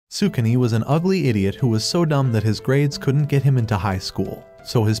Tsukunee was an ugly idiot who was so dumb that his grades couldn't get him into high school.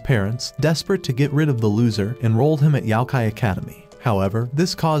 So his parents, desperate to get rid of the loser, enrolled him at Youkai Academy. However,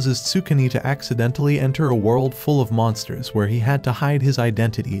 this causes Tsukunee to accidentally enter a world full of monsters where he had to hide his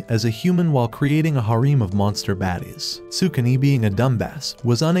identity as a human while creating a harem of monster baddies. Tsukunee, being a dumbass,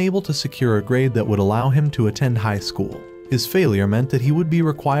 was unable to secure a grade that would allow him to attend high school. His failure meant that he would be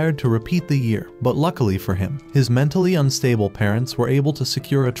required to repeat the year, but luckily for him, his mentally unstable parents were able to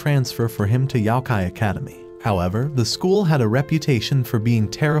secure a transfer for him to Youkai Academy. However, the school had a reputation for being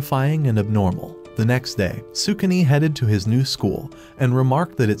terrifying and abnormal. The next day, Tsukunee headed to his new school and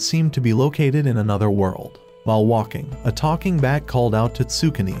remarked that it seemed to be located in another world. While walking, a talking bat called out to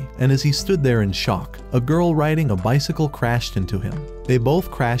Tsukunee, and as he stood there in shock, a girl riding a bicycle crashed into him. They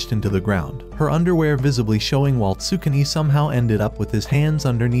both crashed into the ground, her underwear visibly showing, while Tsukunee somehow ended up with his hands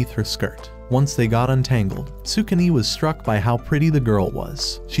underneath her skirt. Once they got untangled, Tsukunee was struck by how pretty the girl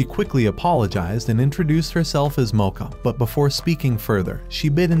was. She quickly apologized and introduced herself as Mocha, but before speaking further, she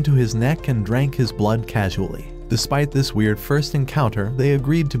bit into his neck and drank his blood casually. Despite this weird first encounter, they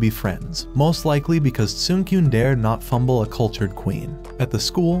agreed to be friends, most likely because Tsukunee dared not fumble a cultured queen. At the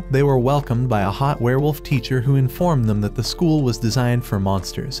school, they were welcomed by a hot werewolf teacher who informed them that the school was designed for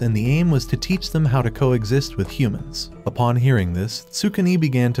monsters and the aim was to teach them how to coexist with humans. Upon hearing this, Tsukunee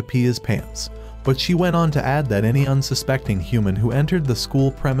began to pee his pants, but she went on to add that any unsuspecting human who entered the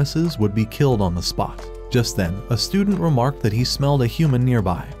school premises would be killed on the spot. Just then, a student remarked that he smelled a human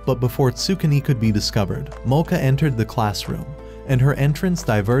nearby, but before Tsukunee could be discovered, Mocha entered the classroom, and her entrance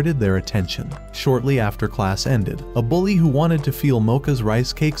diverted their attention. Shortly after class ended, a bully who wanted to feel Mocha's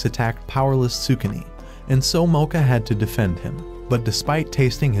rice cakes attacked powerless Tsukunee, and so Mocha had to defend him. But despite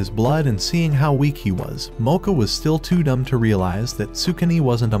tasting his blood and seeing how weak he was, Mocha was still too dumb to realize that Tsukunee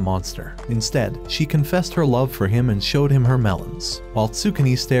wasn't a monster. Instead, she confessed her love for him and showed him her melons. While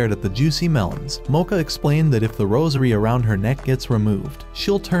Tsukunee stared at the juicy melons, Mocha explained that if the rosary around her neck gets removed,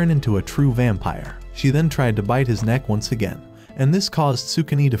 she'll turn into a true vampire. She then tried to bite his neck once again, and this caused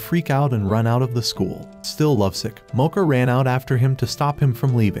Tsukunee to freak out and run out of the school. Still lovesick, Mocha ran out after him to stop him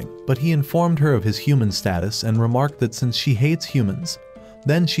from leaving, but he informed her of his human status and remarked that since she hates humans,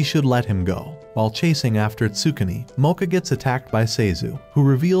 then she should let him go. While chasing after Tsukunee, Mocha gets attacked by Seizu, who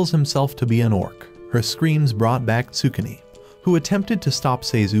reveals himself to be an orc. Her screams brought back Tsukunee, who attempted to stop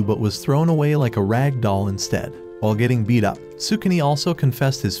Seizu but was thrown away like a rag doll instead. While getting beat up, Tsukunee also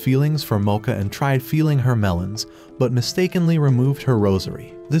confessed his feelings for Mocha and tried feeling her melons, but mistakenly removed her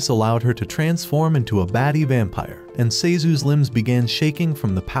rosary. This allowed her to transform into a baddie vampire, and Seizu's limbs began shaking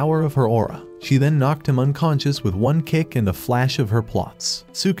from the power of her aura. She then knocked him unconscious with one kick and a flash of her plots.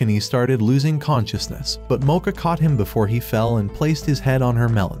 Tsukunee started losing consciousness, but Mocha caught him before he fell and placed his head on her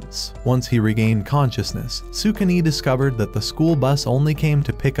melons. Once he regained consciousness, Tsukunee discovered that the school bus only came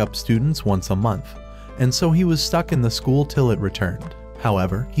to pick up students once a month, and so he was stuck in the school till it returned.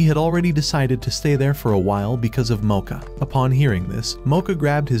 However, he had already decided to stay there for a while because of Mocha. Upon hearing this, Mocha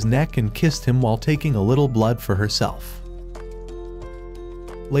grabbed his neck and kissed him while taking a little blood for herself.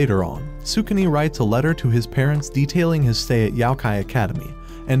 Later on, Tsukunee writes a letter to his parents detailing his stay at Youkai Academy,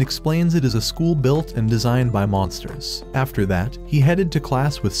 and explains it is a school built and designed by monsters. After that, he headed to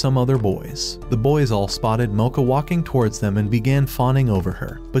class with some other boys. The boys all spotted Mocha walking towards them and began fawning over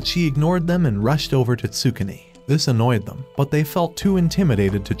her, but she ignored them and rushed over to Tsukunee. This annoyed them, but they felt too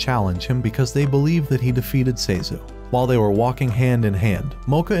intimidated to challenge him because they believed that he defeated Seizu. While they were walking hand in hand,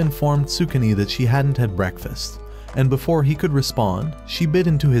 Mocha informed Tsukunee that she hadn't had breakfast, and before he could respond, she bit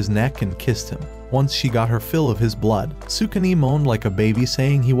into his neck and kissed him. Once she got her fill of his blood, Tsukunee moaned like a baby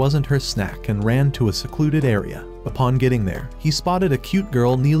saying he wasn't her snack and ran to a secluded area. Upon getting there, he spotted a cute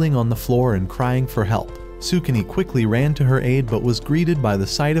girl kneeling on the floor and crying for help. Tsukunee quickly ran to her aid but was greeted by the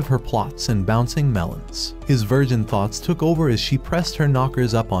sight of her plots and bouncing melons. His virgin thoughts took over as she pressed her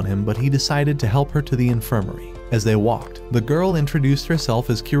knockers up on him, but he decided to help her to the infirmary. As they walked, the girl introduced herself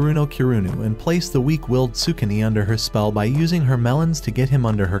as Kirunu and placed the weak-willed Tsukunee under her spell by using her melons to get him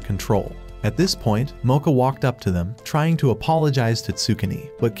under her control. At this point, Mocha walked up to them, trying to apologize to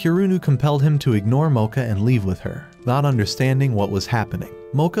Tsukunee, but Kirunu compelled him to ignore Mocha and leave with her. Not understanding what was happening,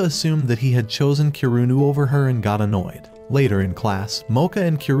 Mocha assumed that he had chosen Kirunu over her and got annoyed. Later in class, Mocha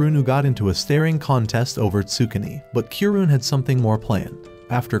and Kirunu got into a staring contest over Tsukunee, but Kirunu had something more planned.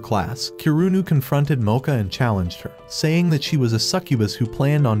 After class, Kirunu confronted Mocha and challenged her, saying that she was a succubus who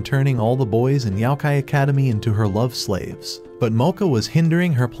planned on turning all the boys in Youkai Academy into her love slaves. But Mocha was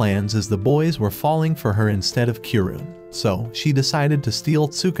hindering her plans as the boys were falling for her instead of Kirunu. So, she decided to steal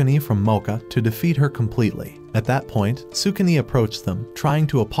Tsukunee from Mocha to defeat her completely. At that point, Tsukunee approached them, trying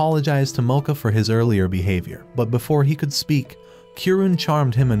to apologize to Mocha for his earlier behavior, but before he could speak, Kirun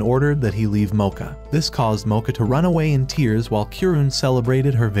charmed him and ordered that he leave Mocha. This caused Mocha to run away in tears while Kirun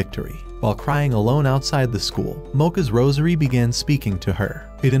celebrated her victory. While crying alone outside the school, Mocha's rosary began speaking to her.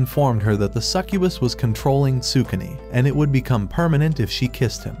 It informed her that the succubus was controlling Tsukunee, and it would become permanent if she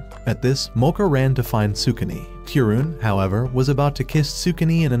kissed him. At this, Mocha ran to find Tsukunee. Kirun, however, was about to kiss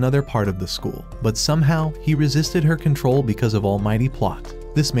Tsukunee in another part of the school, but somehow he resisted her control because of Almighty Plot.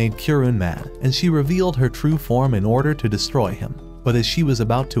 This made Kirun mad, and she revealed her true form in order to destroy him. But as she was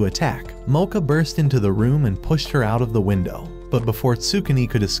about to attack, Mocha burst into the room and pushed her out of the window. But before Tsukunee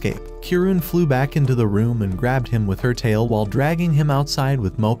could escape, Kirun flew back into the room and grabbed him with her tail while dragging him outside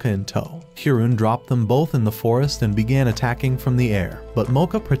with Mocha in tow. Kirun dropped them both in the forest and began attacking from the air, but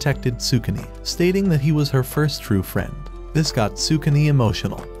Mocha protected Tsukunee, stating that he was her first true friend. This got Tsukunee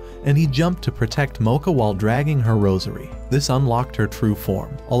emotional, and he jumped to protect Mocha while dragging her rosary. This unlocked her true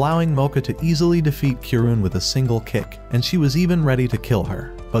form, allowing Mocha to easily defeat Kirun with a single kick, and she was even ready to kill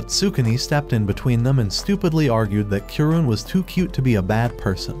her. But Tsukunee stepped in between them and stupidly argued that Kirun was too cute to be a bad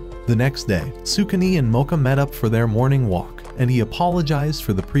person. The next day, Tsukunee and Mocha met up for their morning walk, and he apologized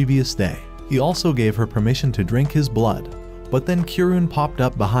for the previous day. He also gave her permission to drink his blood, but then Kirun popped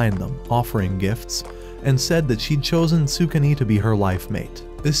up behind them, offering gifts, and said that she'd chosen Tsukunee to be her life mate.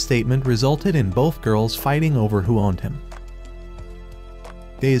 This statement resulted in both girls fighting over who owned him.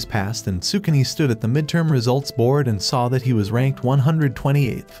 Days passed and Tsukunee stood at the midterm results board and saw that he was ranked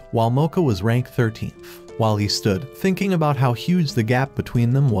 128th, while Mocha was ranked 13th. While he stood, thinking about how huge the gap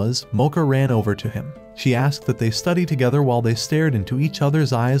between them was, Mocha ran over to him. She asked that they study together while they stared into each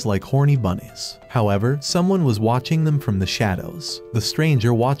other's eyes like horny bunnies. However, someone was watching them from the shadows. The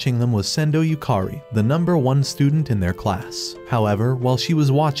stranger watching them was Sendo Yukari, the #1 student in their class. However, while she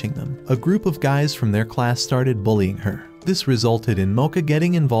was watching them, a group of guys from their class started bullying her. This resulted in Mocha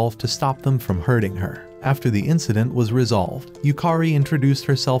getting involved to stop them from hurting her. After the incident was resolved, Yukari introduced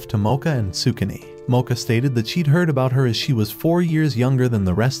herself to Mocha and Tsukunee. Mocha stated that she'd heard about her as she was 4 years younger than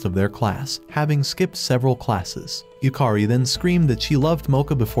the rest of their class, having skipped several classes. Yukari then screamed that she loved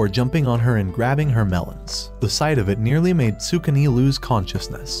Mocha before jumping on her and grabbing her melons. The sight of it nearly made Tsukunee lose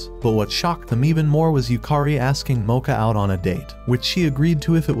consciousness. But what shocked them even more was Yukari asking Mocha out on a date, which she agreed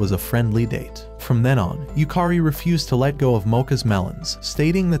to if it was a friendly date. From then on, Yukari refused to let go of Mocha's melons,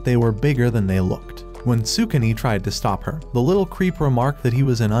 stating that they were bigger than they looked. When Tsukunee tried to stop her, the little creep remarked that he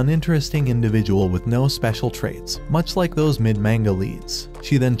was an uninteresting individual with no special traits, much like those mid-manga leads.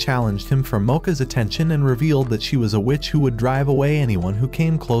 She then challenged him for Mocha's attention and revealed that she was a witch who would drive away anyone who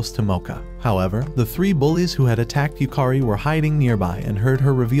came close to Mocha. However, the 3 bullies who had attacked Yukari were hiding nearby and heard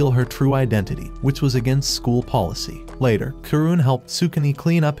her reveal her true identity, which was against school policy. Later, Kirun helped Tsukunee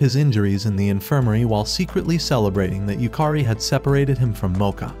clean up his injuries in the infirmary while secretly celebrating that Yukari had separated him from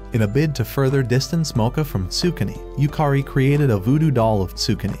Mocha. In a bid to further distance Mocha from Tsukunee, Yukari created a voodoo doll of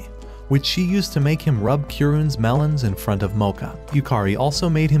Tsukunee, which she used to make him rub Kirun's melons in front of Mocha. Yukari also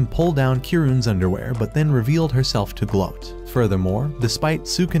made him pull down Kirun's underwear but then revealed herself to gloat. Furthermore, despite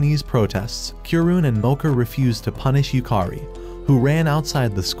Tsukunee's protests, Kirun and Mocha refused to punish Yukari, who ran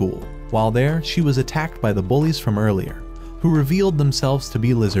outside the school. While there, she was attacked by the bullies from earlier, who revealed themselves to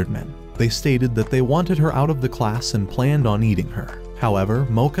be lizard men. They stated that they wanted her out of the class and planned on eating her. However,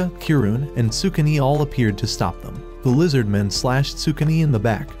 Mocha, Kirun, and Tsukunee all appeared to stop them. The lizard men slashed Tsukunee in the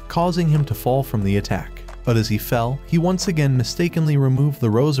back, causing him to fall from the attack. But as he fell, he once again mistakenly removed the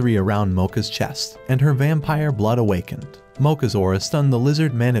rosary around Mocha's chest, and her vampire blood awakened. Mocha's aura stunned the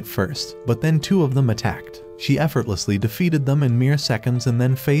lizard men at first, but then 2 of them attacked. She effortlessly defeated them in mere seconds and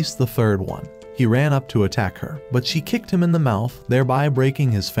then faced the 3rd one. He ran up to attack her, but she kicked him in the mouth, thereby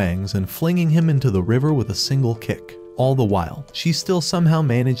breaking his fangs and flinging him into the river with a single kick. All the while, she still somehow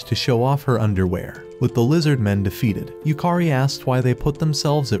managed to show off her underwear. With the lizard men defeated, Yukari asked why they put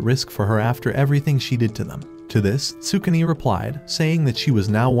themselves at risk for her after everything she did to them. To this, Tsukunee replied, saying that she was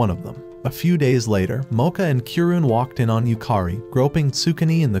now one of them. A few days later, Mocha and Kirun walked in on Yukari, groping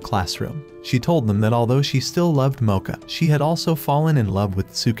Tsukunee in the classroom. She told them that although she still loved Mocha, she had also fallen in love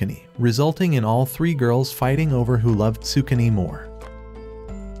with Tsukunee, resulting in all 3 girls fighting over who loved Tsukunee more.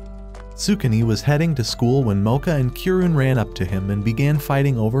 Tsukunee was heading to school when Mocha and Kirun ran up to him and began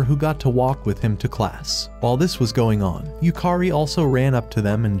fighting over who got to walk with him to class. While this was going on, Yukari also ran up to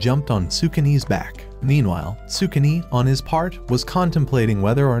them and jumped on Tsukunee's back. Meanwhile, Tsukunee, on his part, was contemplating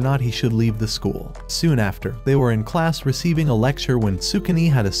whether or not he should leave the school. Soon after, they were in class receiving a lecture when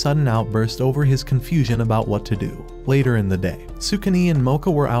Tsukunee had a sudden outburst over his confusion about what to do. Later in the day, Tsukunee and Mocha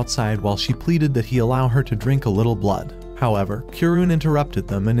were outside while she pleaded that he allow her to drink a little blood. However, Kirun interrupted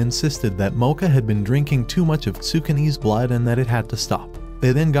them and insisted that Mocha had been drinking too much of Tsukunee's blood and that it had to stop.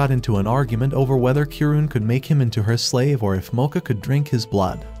 They then got into an argument over whether Kirun could make him into her slave or if Mocha could drink his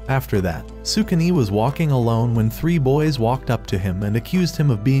blood. After that, Tsukunee was walking alone when 3 boys walked up to him and accused him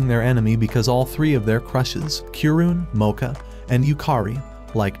of being their enemy because all 3 of their crushes, Kirun, Mocha, and Yukari,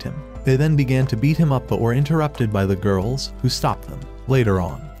 liked him. They then began to beat him up but were interrupted by the girls, who stopped them. Later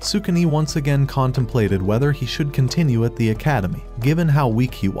on, Tsukunee once again contemplated whether he should continue at the academy, given how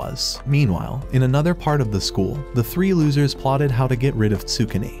weak he was. Meanwhile, in another part of the school, the 3 losers plotted how to get rid of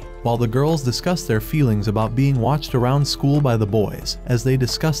Tsukunee. While the girls discussed their feelings about being watched around school by the boys, as they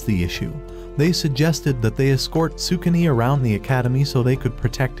discussed the issue, they suggested that they escort Tsukunee around the academy so they could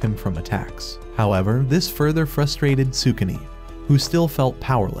protect him from attacks. However, this further frustrated Tsukunee, who still felt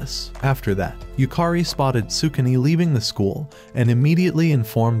powerless. After that, Yukari spotted Tsukunee leaving the school and immediately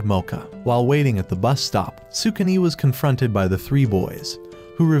informed Mocha. While waiting at the bus stop, Tsukunee was confronted by the 3 boys,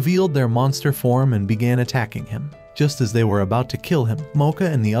 who revealed their monster form and began attacking him. Just as they were about to kill him, Mocha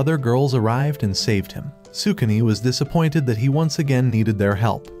and the other girls arrived and saved him. Tsukunee was disappointed that he once again needed their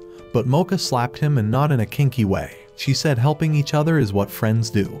help, but Mocha slapped him, and not in a kinky way. She said helping each other is what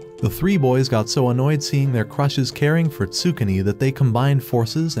friends do. The 3 boys got so annoyed seeing their crushes caring for Tsukunee that they combined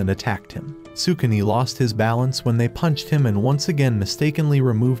forces and attacked him. Tsukunee lost his balance when they punched him and once again mistakenly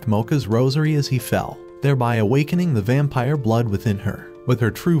removed Mocha's rosary as he fell, thereby awakening the vampire blood within her. With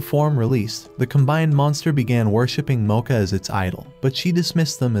her true form released, the combined monster began worshipping Mocha as its idol, but she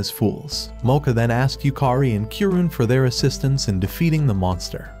dismissed them as fools. Mocha then asked Yukari and Kirun for their assistance in defeating the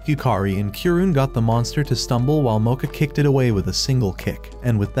monster. Yukari and Kirun got the monster to stumble while Mocha kicked it away with a single kick,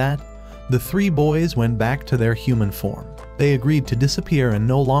 and with that, the 3 boys went back to their human form. They agreed to disappear and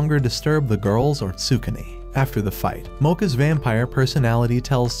no longer disturb the girls or Tsukunee. After the fight, Mocha's vampire personality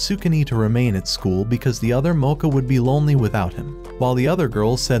tells Tsukunee to remain at school because the other Mocha would be lonely without him, while the other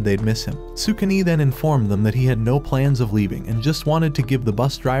girls said they'd miss him. Tsukunee then informed them that he had no plans of leaving and just wanted to give the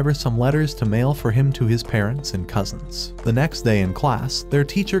bus driver some letters to mail for him to his parents and cousins. The next day in class, their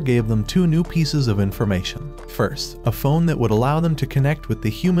teacher gave them 2 new pieces of information. First, a phone that would allow them to connect with the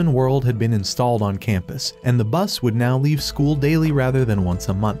human world had been installed on campus, and the bus would now leave school daily rather than once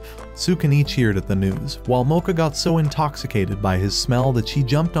a month. Tsukunee cheered at the news, while Mocha got so intoxicated by his smell that she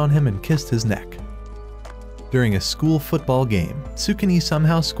jumped on him and kissed his neck. During a school football game, Tsukunee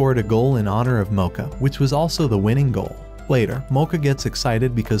somehow scored a goal in honor of Mocha, which was also the winning goal. Later, Mocha gets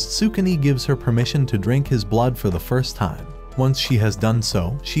excited because Tsukunee gives her permission to drink his blood for the first time. Once she has done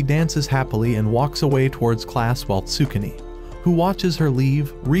so, she dances happily and walks away towards class while Tsukunee, who watches her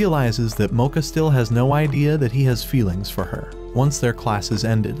leave, realizes that Mocha still has no idea that he has feelings for her. Once their classes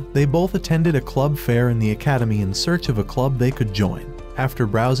ended, they both attended a club fair in the academy in search of a club they could join. After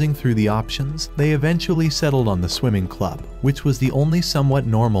browsing through the options, they eventually settled on the swimming club, which was the only somewhat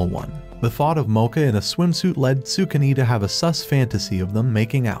normal one. The thought of Mocha in a swimsuit led Tsukunee to have a sus fantasy of them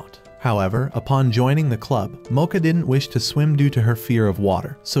making out. However, upon joining the club, Mocha didn't wish to swim due to her fear of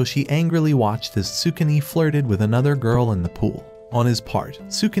water, so she angrily watched as Tsukunee flirted with another girl in the pool. On his part,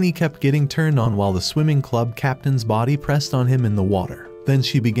 Tsukunee kept getting turned on while the swimming club captain's body pressed on him in the water. Then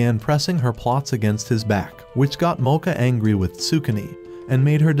she began pressing her plots against his back, which got Mocha angry with Tsukunee and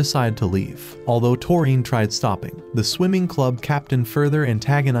made her decide to leave. Although Taurine tried stopping, the swimming club captain further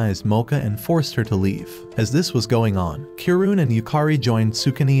antagonized Mocha and forced her to leave. As this was going on, Kirun and Yukari joined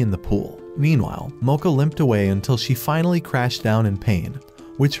Tsukunee in the pool. Meanwhile, Mocha limped away until she finally crashed down in pain,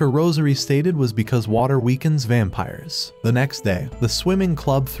 which her rosary stated was because water weakens vampires. The next day, the swimming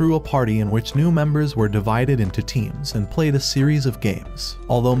club threw a party in which new members were divided into teams and played a series of games.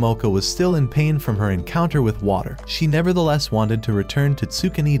 Although Mocha was still in pain from her encounter with water, she nevertheless wanted to return to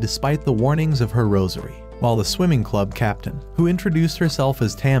Tsukunee despite the warnings of her rosary. While the swimming club captain, who introduced herself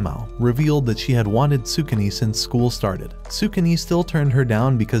as Tamao, revealed that she had wanted Tsukunee since school started, Tsukunee still turned her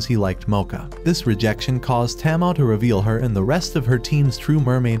down because he liked Mocha. This rejection caused Tamao to reveal her and the rest of her team's true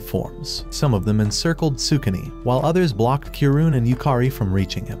mermaid forms. Some of them encircled Tsukunee, while others blocked Kirun and Yukari from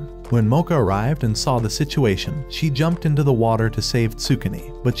reaching him. When Mocha arrived and saw the situation, she jumped into the water to save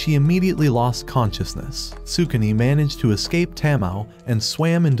Tsukunee, but she immediately lost consciousness. Tsukunee managed to escape Tamao and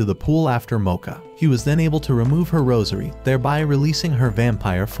swam into the pool after Mocha. He was then able to remove her rosary, thereby releasing her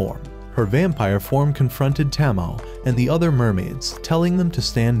vampire form. Her vampire form confronted Tamao and the other mermaids, telling them to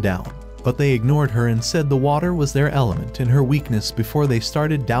stand down. But they ignored her and said the water was their element and her weakness before they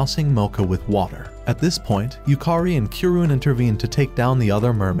started dousing Mocha with water. At this point, Yukari and Kirun intervened to take down the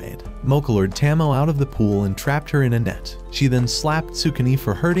other mermaid. Mocha lured Tamao out of the pool and trapped her in a net. She then slapped Tsukunee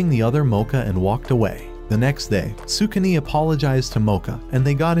for hurting the other Mocha and walked away. The next day, Tsukunee apologized to Mocha and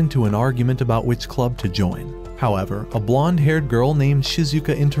they got into an argument about which club to join. However, a blonde-haired girl named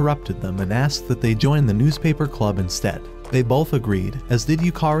Shizuka interrupted them and asked that they join the newspaper club instead. They both agreed, as did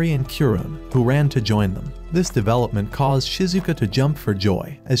Yukari and Kurun, who ran to join them. This development caused Shizuka to jump for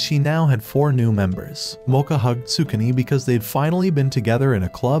joy, as she now had 4 new members. Mocha hugged Tsukunee because they'd finally been together in a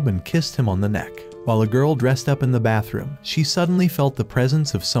club and kissed him on the neck. While a girl dressed up in the bathroom, she suddenly felt the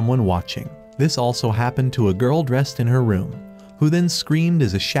presence of someone watching. This also happened to a girl dressed in her room, who then screamed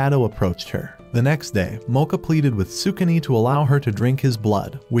as a shadow approached her. The next day, Mocha pleaded with Tsukunee to allow her to drink his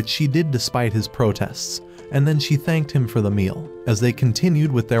blood, which she did despite his protests, and then she thanked him for the meal. As they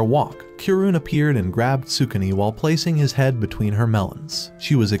continued with their walk, Kurun appeared and grabbed Tsukunee while placing his head between her melons.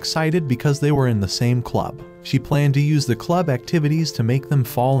 She was excited because they were in the same club. She planned to use the club activities to make them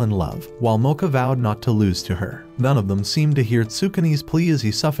fall in love, while Mocha vowed not to lose to her. None of them seemed to hear Tsukunee's plea as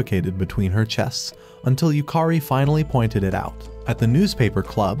he suffocated between her chests, until Yukari finally pointed it out. At the newspaper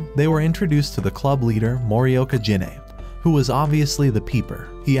club, they were introduced to the club leader, Morioka Jinne, who was obviously the peeper.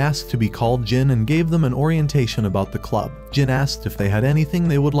 He asked to be called Jin and gave them an orientation about the club. Jin asked if they had anything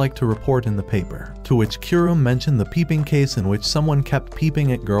they would like to report in the paper, to which Kurun mentioned the peeping case in which someone kept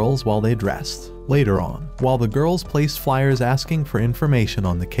peeping at girls while they dressed. Later on, while the girls placed flyers asking for information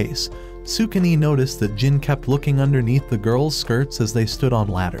on the case, Tsukunee noticed that Jin kept looking underneath the girls' skirts as they stood on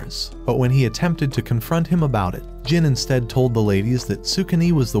ladders. But when he attempted to confront him about it, Jin instead told the ladies that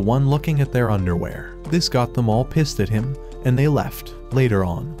Tsukunee was the one looking at their underwear. This got them all pissed at him, and they left. Later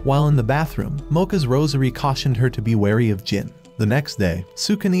on, while in the bathroom, Mocha's rosary cautioned her to be wary of Jin. The next day,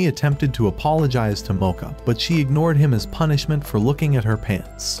 Tsukunee attempted to apologize to Mocha, but she ignored him as punishment for looking at her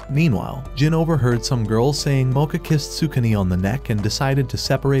pants. Meanwhile, Jin overheard some girls saying Mocha kissed Tsukunee on the neck and decided to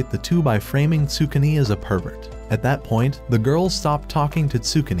separate the two by framing Tsukunee as a pervert. At that point, the girls stopped talking to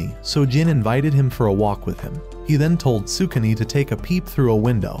Tsukunee, so Jin invited him for a walk with him. He then told Tsukunee to take a peep through a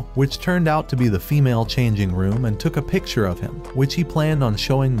window, which turned out to be the female changing room, and took a picture of him, which he planned on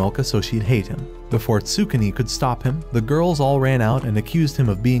showing Mocha so she'd hate him. Before Tsukunee could stop him, the girls all ran out and accused him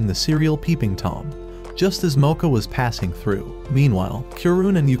of being the serial peeping Tom, just as Mocha was passing through. Meanwhile,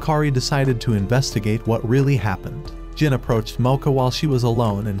 Kurun and Yukari decided to investigate what really happened. Jin approached Mocha while she was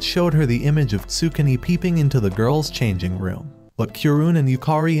alone and showed her the image of Tsukunee peeping into the girls' changing room. But Kurun and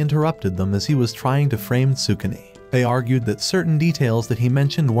Yukari interrupted them as he was trying to frame Tsukunee. They argued that certain details that he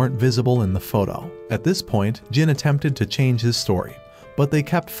mentioned weren't visible in the photo. At this point, Jin attempted to change his story, but they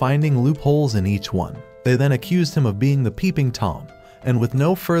kept finding loopholes in each one. They then accused him of being the peeping Tom, and with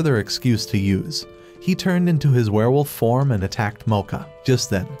no further excuse to use, he turned into his werewolf form and attacked Mocha.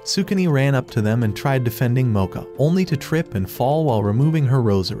 Just then, Tsukunee ran up to them and tried defending Mocha, only to trip and fall while removing her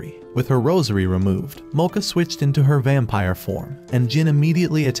rosary. With her rosary removed, Mocha switched into her vampire form, and Jin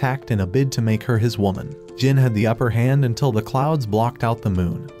immediately attacked in a bid to make her his woman. Jin had the upper hand until the clouds blocked out the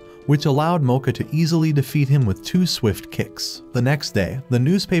moon, which allowed Mocha to easily defeat him with 2 swift kicks. The next day, the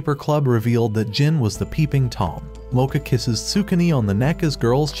newspaper club revealed that Jin was the peeping Tom. Mocha kisses Tsukunee on the neck as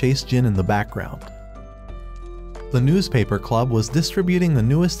girls chase Jin in the background. The newspaper club was distributing the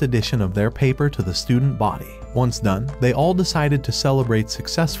newest edition of their paper to the student body. Once done, they all decided to celebrate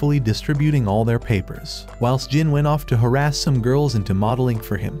successfully distributing all their papers. Whilst Jin went off to harass some girls into modeling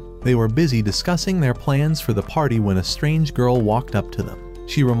for him, they were busy discussing their plans for the party when a strange girl walked up to them.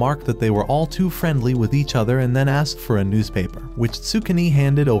 She remarked that they were all too friendly with each other and then asked for a newspaper, which Tsukunee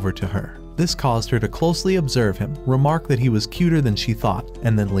handed over to her. This caused her to closely observe him, remark that he was cuter than she thought,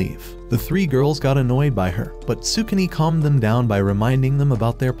 and then leave. The 3 girls got annoyed by her, but Tsukunee calmed them down by reminding them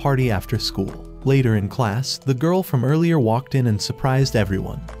about their party after school. Later in class, the girl from earlier walked in and surprised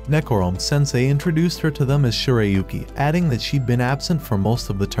everyone. Nekorom-sensei introduced her to them as Shirayuki, adding that she'd been absent for most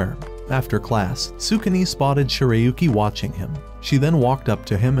of the term. After class, Tsukunee spotted Shirayuki watching him. She then walked up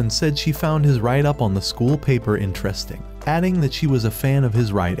to him and said she found his write-up on the school paper interesting, adding that she was a fan of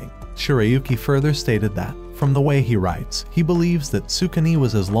his writing. Shirayuki further stated that, from the way he writes, he believes that Tsukunee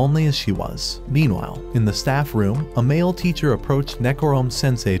was as lonely as she was. Meanwhile, in the staff room, a male teacher approached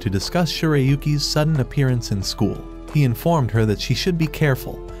Nekorom-sensei to discuss Shirayuki's sudden appearance in school. He informed her that she should be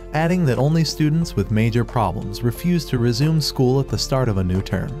careful, adding that only students with major problems refused to resume school at the start of a new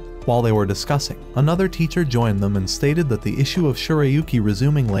term. While they were discussing, another teacher joined them and stated that the issue of Shirayuki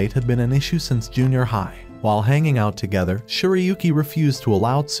resuming late had been an issue since junior high. While hanging out together, Shirayuki refused to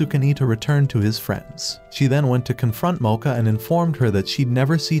allow Tsukunee to return to his friends. She then went to confront Mocha and informed her that she'd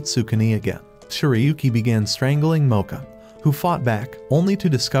never see Tsukunee again. Shirayuki began strangling Mocha, who fought back, only to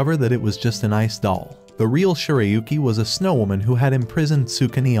discover that it was just an ice doll. The real Shirayuki was a snow woman who had imprisoned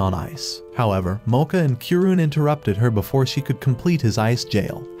Tsukunee on ice. However, Mocha and Kurun interrupted her before she could complete his ice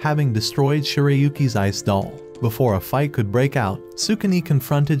jail, having destroyed Shirayuki's ice doll. Before a fight could break out, Tsukunee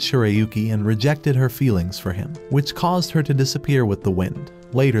confronted Shirayuki and rejected her feelings for him, which caused her to disappear with the wind.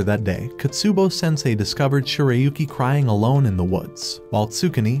 Later that day, Katsubo-sensei discovered Shirayuki crying alone in the woods. While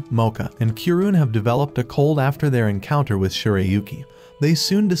Tsukunee, Mocha, and Kirun have developed a cold after their encounter with Shirayuki, they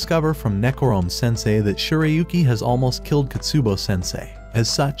soon discover from Nekorom-sensei that Shirayuki has almost killed Katsubo-sensei. As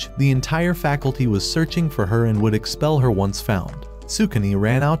such, the entire faculty was searching for her and would expel her once found. Tsukunee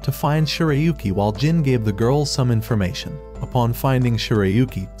ran out to find Shirayuki while Jin gave the girls some information. Upon finding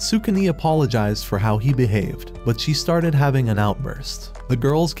Shirayuki, Tsukunee apologized for how he behaved, but she started having an outburst. The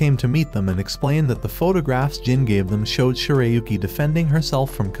girls came to meet them and explained that the photographs Jin gave them showed Shirayuki defending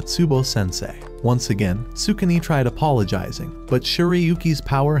herself from Katsubo-sensei. Once again, Tsukunee tried apologizing, but Shirayuki's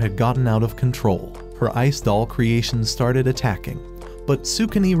power had gotten out of control. Her ice doll creations started attacking, but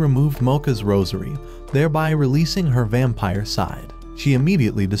Tsukunee removed Mocha's rosary, thereby releasing her vampire side. She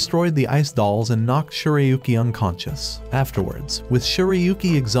immediately destroyed the ice dolls and knocked Shirayuki unconscious. Afterwards, with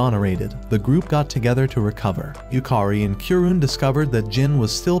Shirayuki exonerated, the group got together to recover. Yukari and Kirun discovered that Jin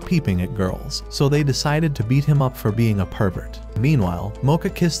was still peeping at girls, so they decided to beat him up for being a pervert. Meanwhile,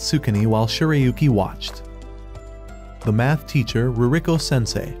 Mocha kissed Tsukunee while Shirayuki watched. The math teacher,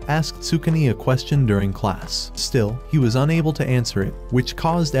 Ririko-sensei, asked Tsukunee a question during class. Still, he was unable to answer it, which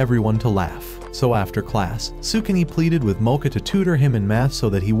caused everyone to laugh. So after class, Tsukunee pleaded with Mocha to tutor him in math so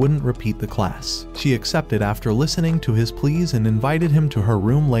that he wouldn't repeat the class. She accepted after listening to his pleas and invited him to her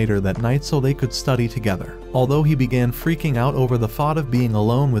room later that night so they could study together. Although he began freaking out over the thought of being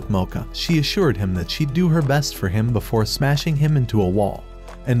alone with Mocha, she assured him that she'd do her best for him before smashing him into a wall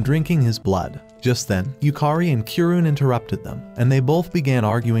and drinking his blood. Just then, Yukari and Kirun interrupted them, and they both began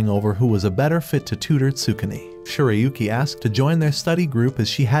arguing over who was a better fit to tutor Tsukunee. Shirayuki asked to join their study group as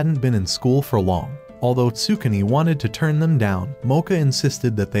she hadn't been in school for long. Although Tsukunee wanted to turn them down, Mocha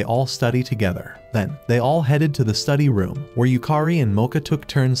insisted that they all study together. Then, they all headed to the study room, where Yukari and Mocha took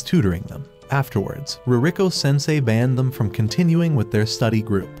turns tutoring them. Afterwards, Ririko-sensei banned them from continuing with their study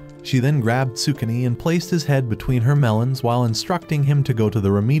group. She then grabbed Tsukunee and placed his head between her melons while instructing him to go to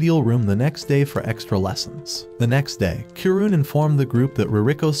the remedial room the next day for extra lessons. The next day, Kirun informed the group that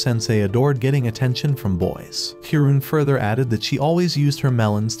Ririko-sensei adored getting attention from boys. Kirun further added that she always used her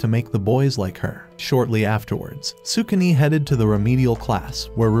melons to make the boys like her. Shortly afterwards, Tsukunee headed to the remedial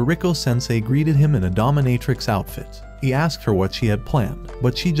class, where Ririko-sensei greeted him in a dominatrix outfit. He asked her what she had planned,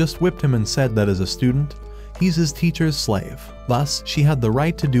 but she just whipped him and said that as a student, he's his teacher's slave. Thus, she had the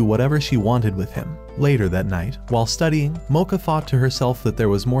right to do whatever she wanted with him. Later that night, while studying, Mocha thought to herself that there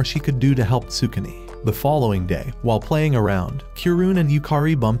was more she could do to help Tsukunee. The following day, while playing around, Kirun and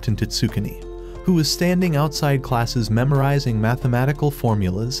Yukari bumped into Tsukunee, who was standing outside classes memorizing mathematical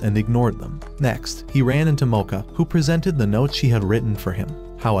formulas, and ignored them. Next, he ran into Mocha, who presented the note she had written for him.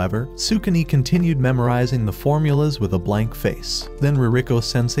 However, Tsukunee continued memorizing the formulas with a blank face. Then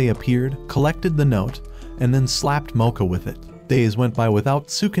Ririko-sensei appeared, collected the note, and then slapped Mocha with it. Days went by without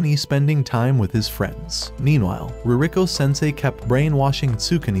Tsukunee spending time with his friends. Meanwhile, Ririko-sensei kept brainwashing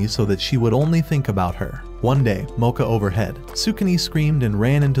Tsukunee so that she would only think about her. One day, Mocha overhead, Tsukunee screamed and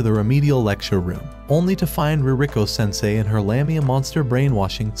ran into the remedial lecture room, only to find Ririko-sensei and her Lamia monster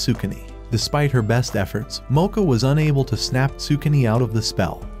brainwashing Tsukunee. Despite her best efforts, Mocha was unable to snap Tsukunee out of the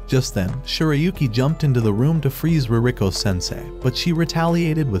spell. Just then, Shirayuki jumped into the room to freeze Ririko-sensei, but she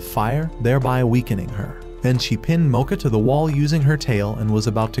retaliated with fire, thereby weakening her. Then she pinned Mocha to the wall using her tail and was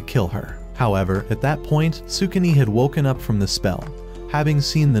about to kill her. However, at that point, Tsukunee had woken up from the spell, having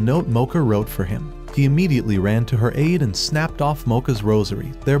seen the note Mocha wrote for him. He immediately ran to her aid and snapped off Mocha's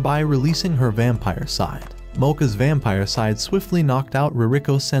rosary, thereby releasing her vampire side. Mocha's vampire side swiftly knocked out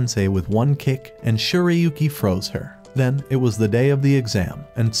Ririko-sensei with one kick, and Shirayuki froze her. Then, it was the day of the exam,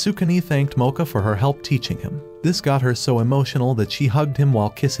 and Tsukunee thanked Mocha for her help teaching him. This got her so emotional that she hugged him while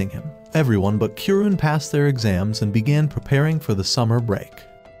kissing him. Everyone but Kirun passed their exams and began preparing for the summer break.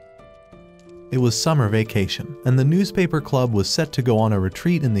 It was summer vacation, and the newspaper club was set to go on a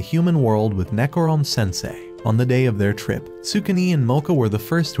retreat in the human world with Nekorom-sensei. On the day of their trip, Tsukunee and Mocha were the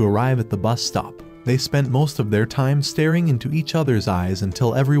first to arrive at the bus stop. They spent most of their time staring into each other's eyes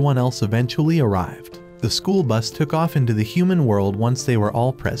until everyone else eventually arrived. The school bus took off into the human world once they were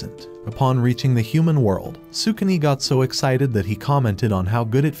all present. Upon reaching the human world, Tsukunee got so excited that he commented on how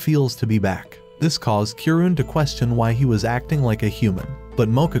good it feels to be back. This caused Kirun to question why he was acting like a human, but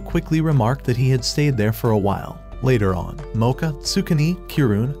Mocha quickly remarked that he had stayed there for a while. Later on, Mocha, Tsukunee,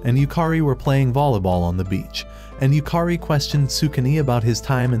 Kirun, and Yukari were playing volleyball on the beach, and Yukari questioned Tsukunee about his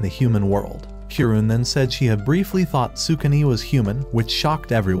time in the human world. Kirun then said she had briefly thought Tsukunee was human, which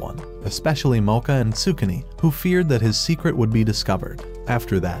shocked everyone, especially Mocha and Tsukunee, who feared that his secret would be discovered.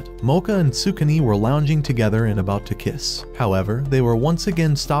 After that, Mocha and Tsukunee were lounging together and about to kiss. However, they were once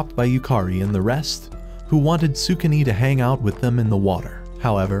again stopped by Yukari and the rest, who wanted Tsukunee to hang out with them in the water.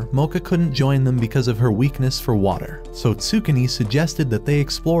 However, Mocha couldn't join them because of her weakness for water, so Tsukunee suggested that they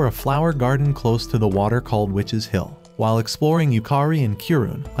explore a flower garden close to the water called Witch's Hill. While exploring Youkai and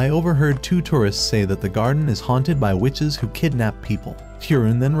Kurun, I overheard two tourists say that the garden is haunted by witches who kidnap people.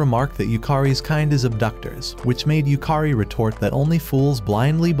 Kurun then remarked that Yukari's kind is abductors, which made Youkai retort that only fools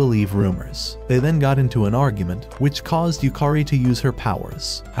blindly believe rumors. They then got into an argument, which caused Youkai to use her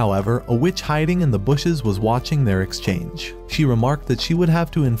powers. However, a witch hiding in the bushes was watching their exchange. She remarked that she would have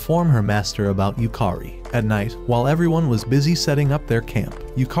to inform her master about Youkai. At night, while everyone was busy setting up their camp,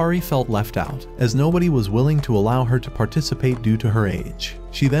 Youkai felt left out, as nobody was willing to allow her to participate due to her age.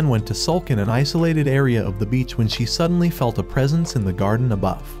 She then went to sulk in an isolated area of the beach when she suddenly felt a presence in the garden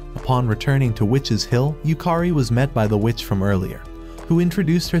above. Upon returning to Witch's Hill, Youkai was met by the witch from earlier, who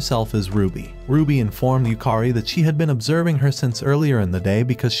introduced herself as Ruby. Ruby informed Youkai that she had been observing her since earlier in the day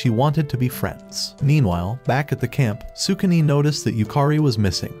because she wanted to be friends. Meanwhile, back at the camp, Tsukunee noticed that Youkai was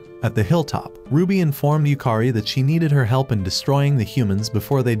missing. At the hilltop, Ruby informed Youkai that she needed her help in destroying the humans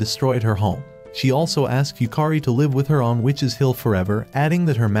before they destroyed her home. She also asked Youkai to live with her on Witch's Hill forever, adding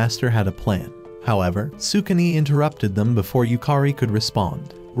that her master had a plan. However, Tsukunee interrupted them before Youkai could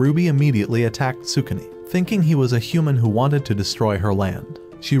respond. Ruby immediately attacked Tsukunee, thinking he was a human who wanted to destroy her land.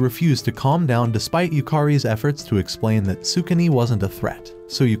 She refused to calm down despite Yukari's efforts to explain that Tsukunee wasn't a threat.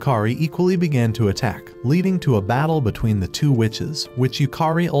 So Youkai equally began to attack, leading to a battle between the two witches, which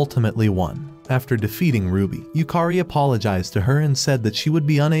Youkai ultimately won. After defeating Ruby, Youkai apologized to her and said that she would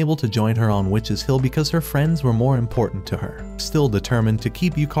be unable to join her on Witch's Hill because her friends were more important to her. Still determined to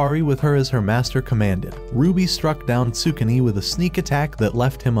keep Youkai with her as her master commanded, Ruby struck down Tsukunee with a sneak attack that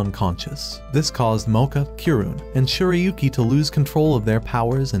left him unconscious. This caused Mocha, Kurun, and Shurayuki to lose control of their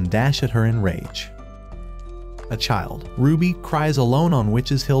powers and dash at her in rage. A child, Ruby cries alone on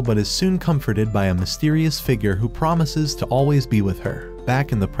Witch's Hill but is soon comforted by a mysterious figure who promises to always be with her.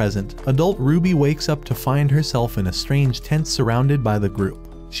 Back in the present, adult Ruby wakes up to find herself in a strange tent surrounded by the group.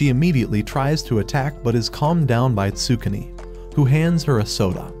 She immediately tries to attack but is calmed down by Tsukunee, who hands her a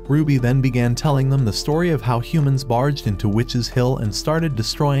soda. Ruby then began telling them the story of how humans barged into Witch's Hill and started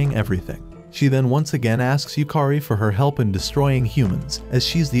destroying everything. She then once again asks Youkai for her help in destroying humans, as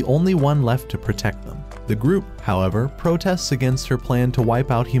she's the only one left to protect them. The group, however, protests against her plan to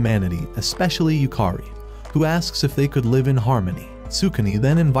wipe out humanity, especially Youkai, who asks if they could live in harmony. Tsukunee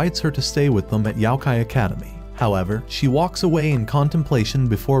then invites her to stay with them at Youkai Academy. However, she walks away in contemplation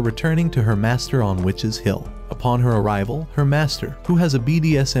before returning to her master on Witch's Hill. Upon her arrival, her master, who has a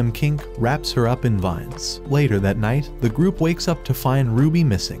BDSM kink, wraps her up in vines. Later that night, the group wakes up to find Ruby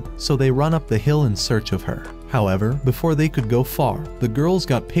missing, so they run up the hill in search of her. However, before they could go far, the girls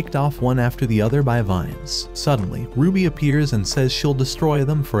got picked off one after the other by vines. Suddenly, Ruby appears and says she'll destroy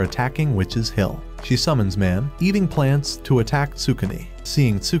them for attacking Witch's Hill. She summons man-eating plants to attack Tsukunee.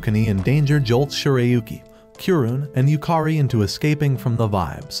 Seeing Tsukunee in danger jolts Shurayuki, Kurun, and Youkai into escaping from the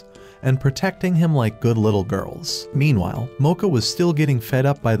vibes and protecting him like good little girls. Meanwhile, Mocha was still getting fed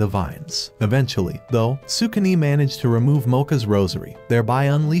up by the vines. Eventually, though, Tsukunee managed to remove Mocha's rosary, thereby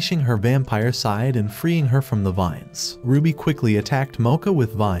unleashing her vampire side and freeing her from the vines. Ruby quickly attacked Mocha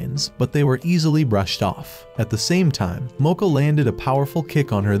with vines, but they were easily brushed off. At the same time, Mocha landed a powerful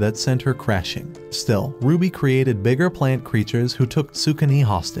kick on her that sent her crashing. Still, Ruby created bigger plant creatures who took Tsukunee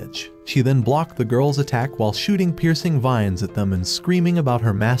hostage. She then blocked the girls' attack while shooting piercing vines at them and screaming about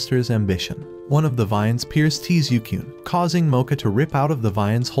her master's ambition. One of the vines pierced Tsukunee, causing Mocha to rip out of the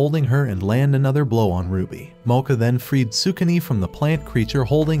vines holding her and land another blow on Ruby. Mocha then freed Tsukunee from the plant creature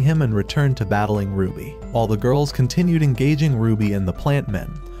holding him and returned to battling Ruby. While the girls continued engaging Ruby and the plant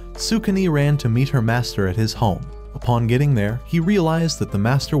men, Tsukunee ran to meet her master at his home. Upon getting there, he realized that the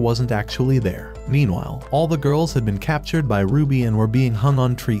master wasn't actually there. Meanwhile, all the girls had been captured by Ruby and were being hung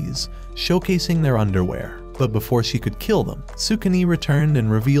on trees, showcasing their underwear. But before she could kill them, Tsukunee returned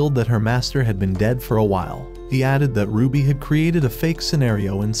and revealed that her master had been dead for a while. He added that Ruby had created a fake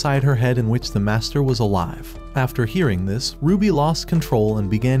scenario inside her head in which the master was alive. After hearing this, Ruby lost control and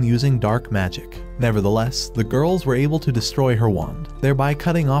began using dark magic. Nevertheless, the girls were able to destroy her wand, thereby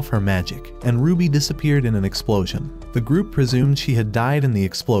cutting off her magic, and Ruby disappeared in an explosion. The group presumed she had died in the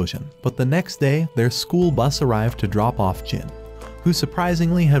explosion, but the next day, their school bus arrived to drop off Jin, who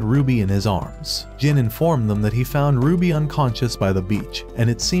surprisingly had Ruby in his arms. Jin informed them that he found Ruby unconscious by the beach, and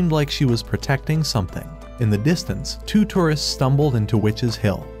it seemed like she was protecting something. In the distance, two tourists stumbled into Witch's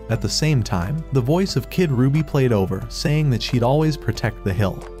Hill. At the same time, the voice of Kid Ruby played over, saying that she'd always protect the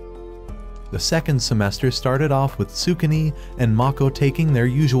hill. The second semester started off with Tsukunee and Mako taking their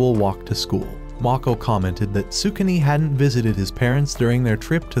usual walk to school. Mako commented that Tsukunee hadn't visited his parents during their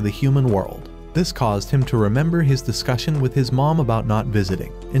trip to the human world. This caused him to remember his discussion with his mom about not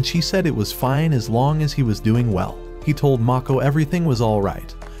visiting, and she said it was fine as long as he was doing well. He told Mako everything was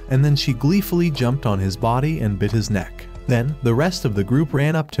alright, and then she gleefully jumped on his body and bit his neck. Then, the rest of the group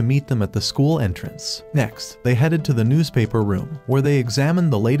ran up to meet them at the school entrance. Next, they headed to the newspaper room, where they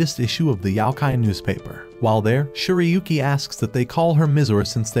examined the latest issue of the Youkai newspaper. While there, Shirayuki asks that they call her Mizuru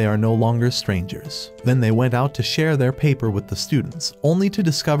since they are no longer strangers. Then they went out to share their paper with the students, only to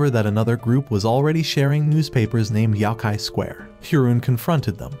discover that another group was already sharing newspapers named Youkai Square. Kirun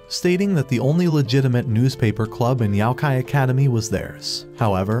confronted them, stating that the only legitimate newspaper club in Youkai Academy was theirs.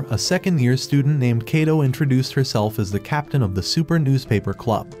 However, a second-year student named Kato introduced herself as the captain of the Super Newspaper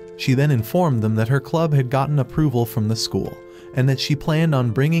Club. She then informed them that her club had gotten approval from the school, and that she planned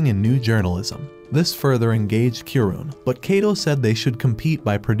on bringing in new journalism. This further engaged Kirun, but Kato said they should compete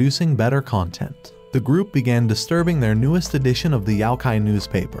by producing better content. The group began disturbing their newest edition of the Youkai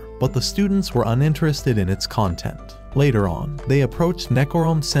newspaper, but the students were uninterested in its content. Later on, they approached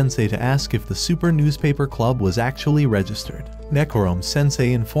Nekorom-sensei to ask if the Super Newspaper Club was actually registered.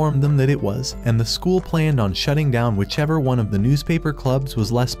 Nekorom-sensei informed them that it was, and the school planned on shutting down whichever one of the newspaper clubs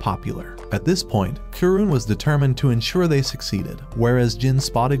was less popular. At this point, Kirun was determined to ensure they succeeded, whereas Jin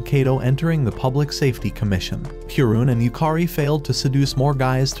spotted Kato entering the Public Safety Commission. Kirun and Yukari failed to seduce more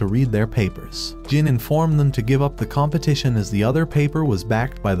guys to read their papers. Jin informed them to give up the competition as the other paper was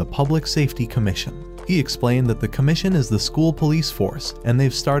backed by the Public Safety Commission. He explained that the commission is the school police force and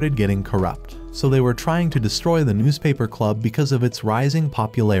they've started getting corrupt, so they were trying to destroy the newspaper club because of its rising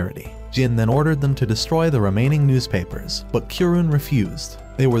popularity. Jin then ordered them to destroy the remaining newspapers, but Kirun refused.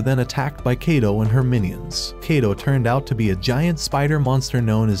 They were then attacked by Kato and her minions. Kato turned out to be a giant spider monster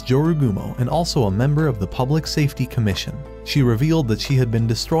known as Jorugumo and also a member of the Public Safety Commission. She revealed that she had been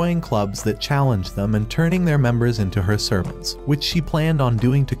destroying clubs that challenged them and turning their members into her servants, which she planned on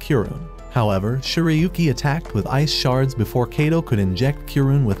doing to Kirun. However, Shirayuki attacked with ice shards before Kato could inject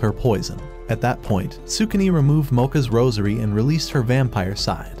Kirun with her poison. At that point, Tsukunee removed Mocha's rosary and released her vampire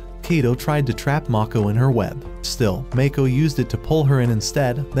side. Kato tried to trap Mako in her web. Still, Mako used it to pull her in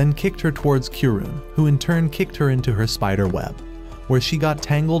instead, then kicked her towards Kirun, who in turn kicked her into her spider web, where she got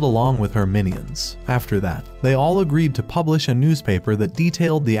tangled along with her minions. After that, they all agreed to publish a newspaper that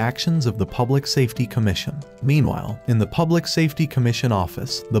detailed the actions of the Public Safety Commission. Meanwhile, in the Public Safety Commission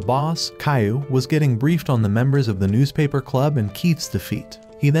office, the boss, Caillou, was getting briefed on the members of the newspaper club and Keith's defeat.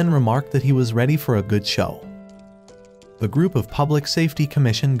 He then remarked that he was ready for a good show. The group of Public Safety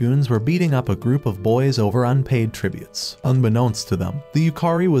Commission goons were beating up a group of boys over unpaid tributes. Unbeknownst to them, the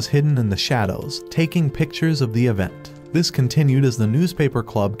Yukari was hidden in the shadows, taking pictures of the event. This continued as the newspaper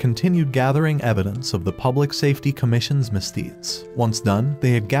club continued gathering evidence of the Public Safety Commission's misdeeds. Once done,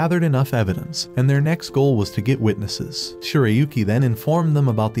 they had gathered enough evidence, and their next goal was to get witnesses. Shirayuki then informed them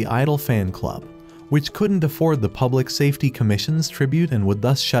about the Idol Fan Club, which couldn't afford the Public Safety Commission's tribute and would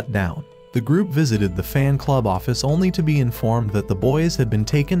thus shut down. The group visited the fan club office only to be informed that the boys had been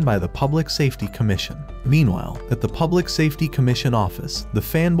taken by the Public Safety Commission. Meanwhile, at the Public Safety Commission office, the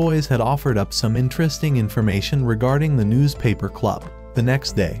fanboys had offered up some interesting information regarding the newspaper club. The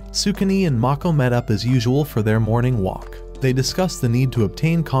next day, Tsukunee and Mako met up as usual for their morning walk. They discussed the need to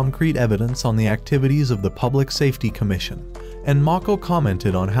obtain concrete evidence on the activities of the Public Safety Commission, and Mako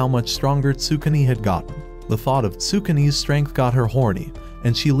commented on how much stronger Tsukunee had gotten. The thought of Tsukunee's strength got her horny,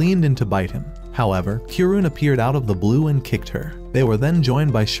 and she leaned in to bite him. However, Kirun appeared out of the blue and kicked her. They were then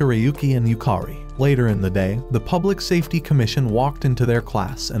joined by Shirayuki and Yukari. Later in the day, the Public Safety Commission walked into their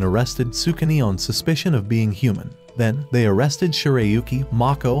class and arrested Tsukunee on suspicion of being human. Then, they arrested Shirayuki,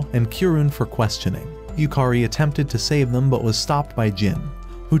 Mako, and Kirun for questioning. Yukari attempted to save them but was stopped by Jin,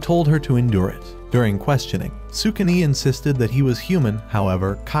 who told her to endure it. During questioning, Tsukunee insisted that he was human.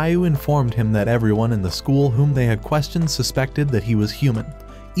 However, Caillou informed him that everyone in the school whom they had questioned suspected that he was human,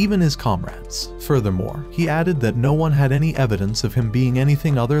 even his comrades. Furthermore, he added that no one had any evidence of him being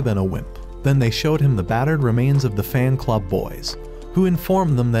anything other than a wimp. Then they showed him the battered remains of the fan club boys, who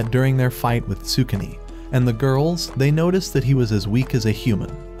informed them that during their fight with Tsukunee and the girls, they noticed that he was as weak as a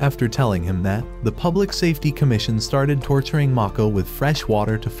human. After telling him that, the Public Safety Commission started torturing Mako with fresh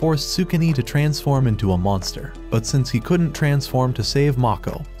water to force Tsukunee to transform into a monster. But since he couldn't transform to save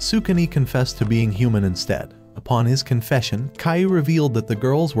Mako, Tsukunee confessed to being human instead. Upon his confession, Caillou revealed that the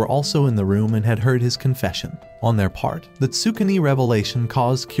girls were also in the room and had heard his confession. On their part, the Tsukunee revelation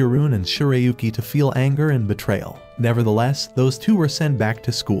caused Kirun and Shirayuki to feel anger and betrayal. Nevertheless, those two were sent back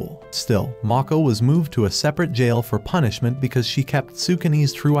to school. Still, Mako was moved to a separate jail for punishment because she kept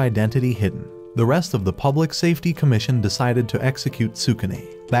Tsukunee's true identity hidden. The rest of the Public Safety Commission decided to execute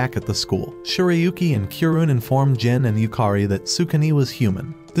Tsukunee. Back at the school, Shirayuki and Kirun informed Jin and Yukari that Tsukunee was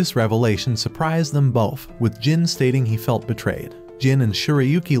human. This revelation surprised them both, with Jin stating he felt betrayed. Jin and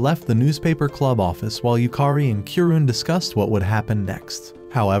Shirayuki left the newspaper club office while Yukari and Kirun discussed what would happen next.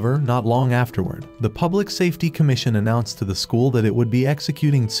 However, not long afterward, the Public Safety Commission announced to the school that it would be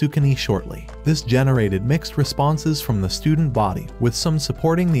executing Tsukunee shortly. This generated mixed responses from the student body, with some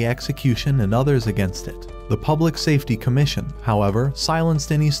supporting the execution and others against it. The Public Safety Commission, however,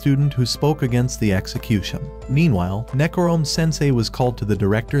 silenced any student who spoke against the execution. Meanwhile, Nekorom-sensei was called to the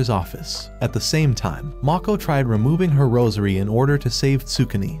director's office. At the same time, Mako tried removing her rosary in order to save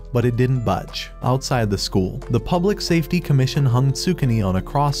Tsukunee, but it didn't budge. Outside the school, the Public Safety Commission hung Tsukunee on a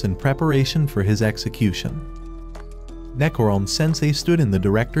cross in preparation for his execution. Nekorom-sensei stood in the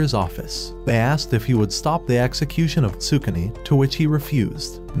director's office. They asked if he would stop the execution of Tsukunee, to which he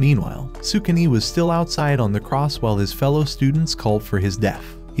refused. Meanwhile, Tsukunee was still outside on the cross while his fellow students called for his death.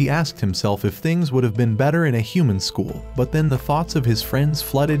 He asked himself if things would have been better in a human school, but then the thoughts of his friends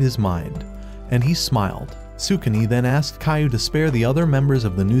flooded his mind, and he smiled. Tsukunee then asked Caillou to spare the other members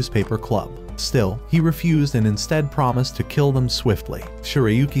of the newspaper club. Still, he refused and instead promised to kill them swiftly.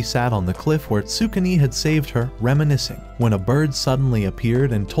 Shirayuki sat on the cliff where Tsukunee had saved her, reminiscing, when a bird suddenly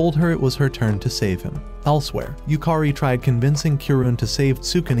appeared and told her it was her turn to save him. Elsewhere, Yukari tried convincing Kirun to save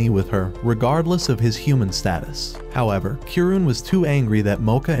Tsukunee with her, regardless of his human status. However, Kirun was too angry that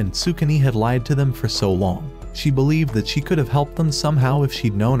Mocha and Tsukunee had lied to them for so long. She believed that she could have helped them somehow if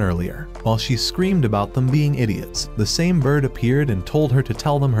she'd known earlier. While she screamed about them being idiots, the same bird appeared and told her to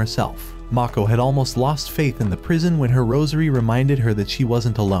tell them herself. Mako had almost lost faith in the prison when her rosary reminded her that she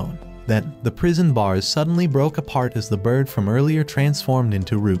wasn't alone. Then, the prison bars suddenly broke apart as the bird from earlier transformed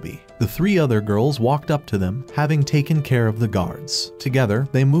into Ruby. The three other girls walked up to them, having taken care of the guards. Together,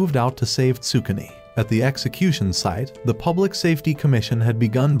 they moved out to save Tsukunee. At the execution site, the Public Safety Commission had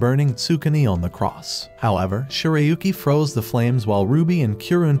begun burning Tsukunee on the cross. However, Shirayuki froze the flames while Ruby and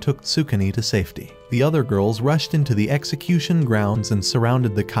Kirun took Tsukunee to safety. The other girls rushed into the execution grounds and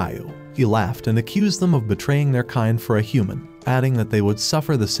surrounded the Caillou. He laughed and accused them of betraying their kind for a human, adding that they would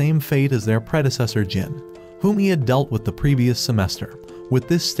suffer the same fate as their predecessor Jin, whom he had dealt with the previous semester. With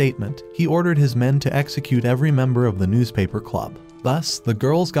this statement, he ordered his men to execute every member of the newspaper club. Thus, the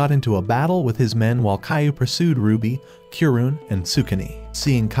girls got into a battle with his men while Caillou pursued Ruby, Kirun, and Tsukunee.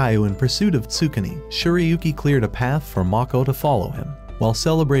 Seeing Caillou in pursuit of Tsukunee, Shirayuki cleared a path for Mako to follow him. While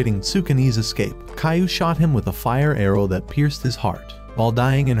celebrating Tsukunee's escape, Caillou shot him with a fire arrow that pierced his heart. While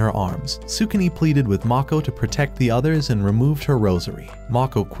dying in her arms, Tsukunee pleaded with Mako to protect the others and removed her rosary.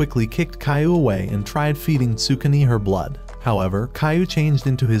 Mako quickly kicked Caillou away and tried feeding Tsukunee her blood. However, Caillou changed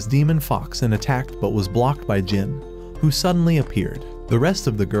into his demon fox and attacked but was blocked by Jin, who suddenly appeared. The rest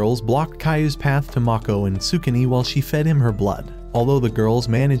of the girls blocked Caillou's path to Mako and Tsukunee while she fed him her blood. Although the girls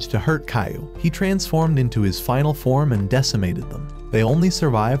managed to hurt Caillou, he transformed into his final form and decimated them. They only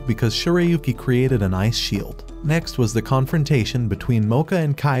survived because Shirayuki created an ice shield. Next was the confrontation between Mocha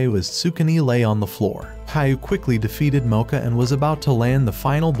and Caillou as Tsukunee lay on the floor. Caillou quickly defeated Mocha and was about to land the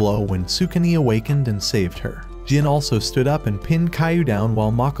final blow when Tsukunee awakened and saved her. Jin also stood up and pinned Caillou down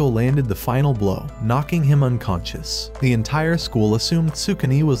while Mako landed the final blow, knocking him unconscious. The entire school assumed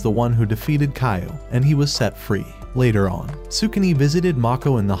Tsukunee was the one who defeated Caillou, and he was set free. Later on, Tsukunee visited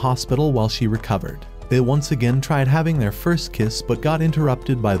Mako in the hospital while she recovered. They once again tried having their first kiss but got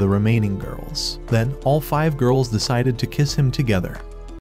interrupted by the remaining girls. Then, all 5 girls decided to kiss him together.